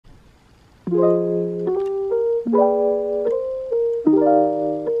Hello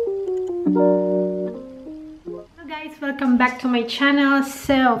guys, welcome back to my channel.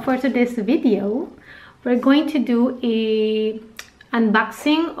 So for today's video, we're going to do a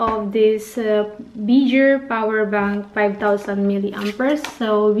unboxing of this VEGER power bank 5000 milliamperes.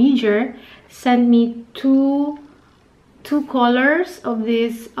 So VEGER sent me two colors of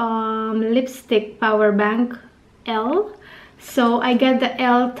this Lipstic power bank L. So I get the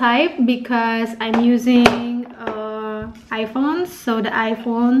L type because I'm using iPhones. So the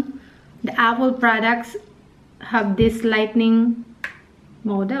Apple products have this lightning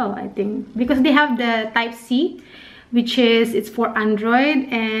model, I think, because they have the type C, which is it's for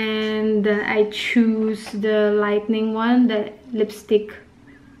Android, and I choose the lightning one, the Lipstic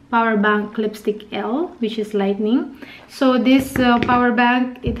power bank Lipstic L, which is lightning. So this power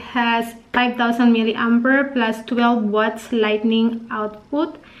bank, it has 5000 milliampere plus 12 watts lightning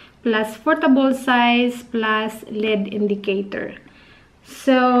output plus portable size plus LED indicator.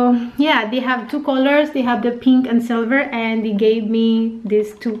 So yeah, they have two colors. They have the pink and silver, and they gave me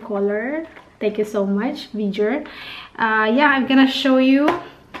these two colors. Thank you so much, VEGER. Yeah, I'm gonna show you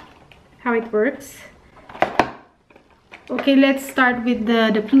how it works. Okay, let's start with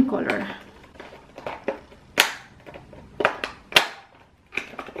the pink color.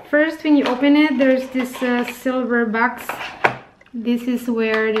 First, when you open it, there's this silver box. This is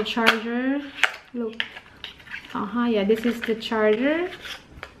where the charger, look. Yeah, this is the charger.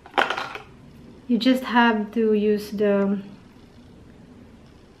 You just have to use the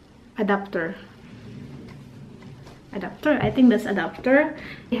adapter. I think that's adapter.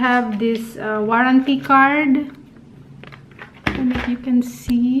 We have this warranty card. I don't know if you can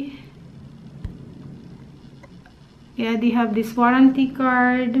see. Yeah, they have this warranty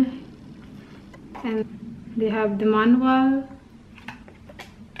card, and they have the manual.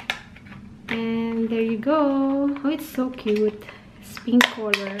 And there you go. Oh, it's so cute. It's pink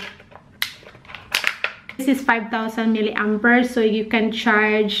color. This is 5000 milliamperes, so you can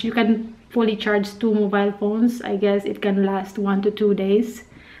fully charge 2 mobile phones. I guess it can last 1 to 2 days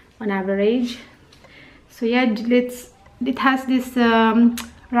on average. So yeah, it has this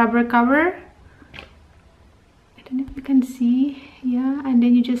rubber cover. I don't know if you can see. Yeah, and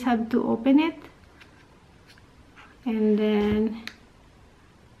then you just have to open it, and then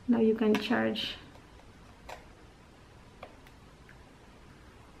now you can charge.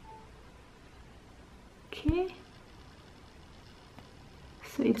 Okay,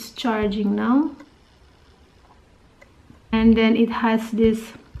 so it's charging now, and then it has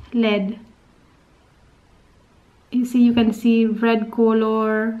this LED. You can see red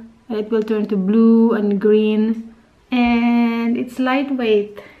color, and it will turn to blue and green, and it's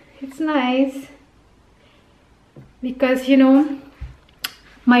lightweight. It's nice because, you know,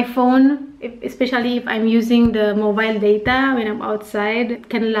 my phone, especially if I'm using the mobile data when I'm outside, it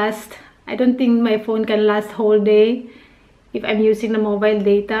can last, I don't think my phone can last whole day if I'm using the mobile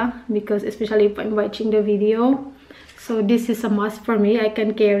data, because especially if I'm watching the video. So this is a must for me. I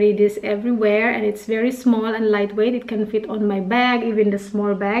can carry this everywhere, and it's very small and lightweight. It can fit on my bag, even the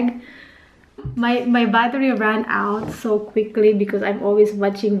small bag. My battery ran out so quickly because I'm always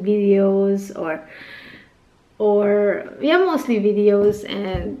watching videos or yeah, mostly videos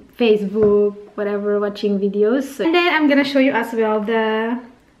and Facebook, whatever, watching videos. And then I'm gonna show you as well the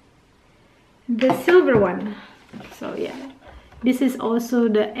silver one. So yeah, this is also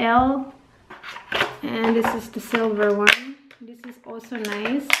the L, and this is the silver one. This is also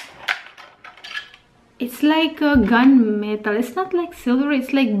nice. It's like a gunmetal. It's not like silver,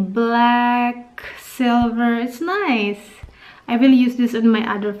 it's like black silver. It's nice. I will use this on my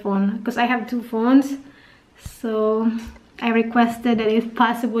other phone because I have 2 phones. So I requested that if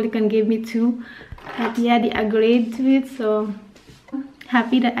possible you can give me 2, but yeah, they agreed to it. So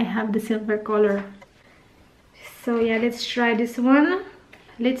happy that I have the silver color. So yeah, let's try this one.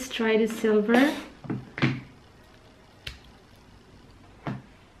 Let's try the silver.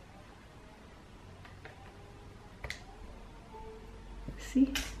 See,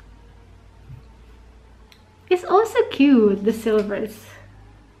 it's also cute, the silvers.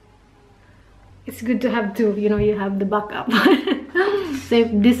 It's good to have 2, you know, you have the backup. So if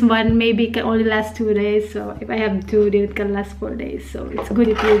this one maybe can only last 2 days, so if I have 2, then it can last 4 days. So it's good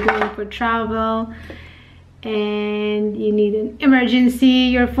if you're going for travel and you need an emergency,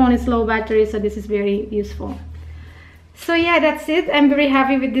 your phone is low battery, so this is very useful. So yeah, that's it. I'm very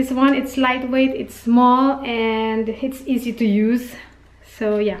happy with this one. It's lightweight, it's small, and it's easy to use.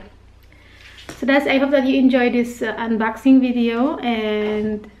 So yeah, so that's, I hope that you enjoyed this unboxing video,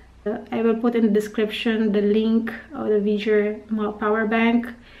 and I will put in the description the link of the VEGER power bank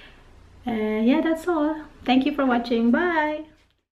And yeah, that's all. Thank you for watching. Bye.